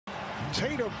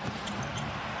Tatum.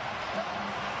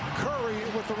 Curry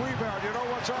with the rebound. You know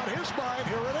what's on his mind?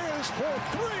 Here it is for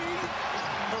three.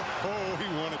 Oh, he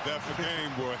wanted that for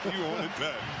game, boy. He wanted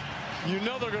that. You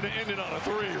know they're going to end it on a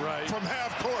three, right? From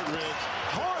half court, Rich.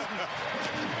 Harden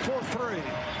for three.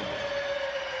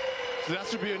 So that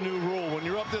should be a new rule. When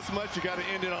you're up this much, you got to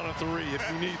end it on a three if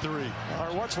you need three. All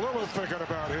right, what's Lillard thinking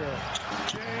about here?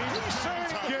 Game. He's saying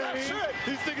that's it.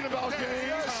 He's thinking about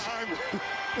game time.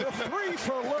 The three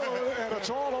for Lillard, and it's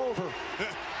all over.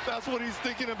 That's what he's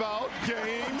thinking about.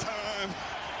 Game time.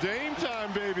 Game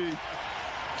time, baby.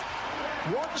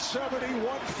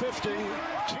 170-150.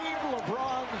 Team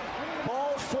LeBron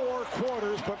all four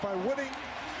quarters, but by winning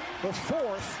the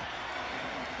fourth,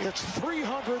 it's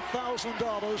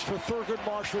 $300,000 for Thurgood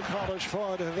Marshall College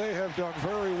Fund, and they have done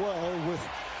very well with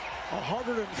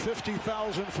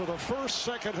 $150,000 for the first,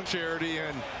 second, and charity.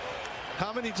 And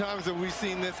how many times have we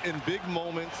seen this in big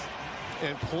moments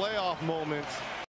and playoff moments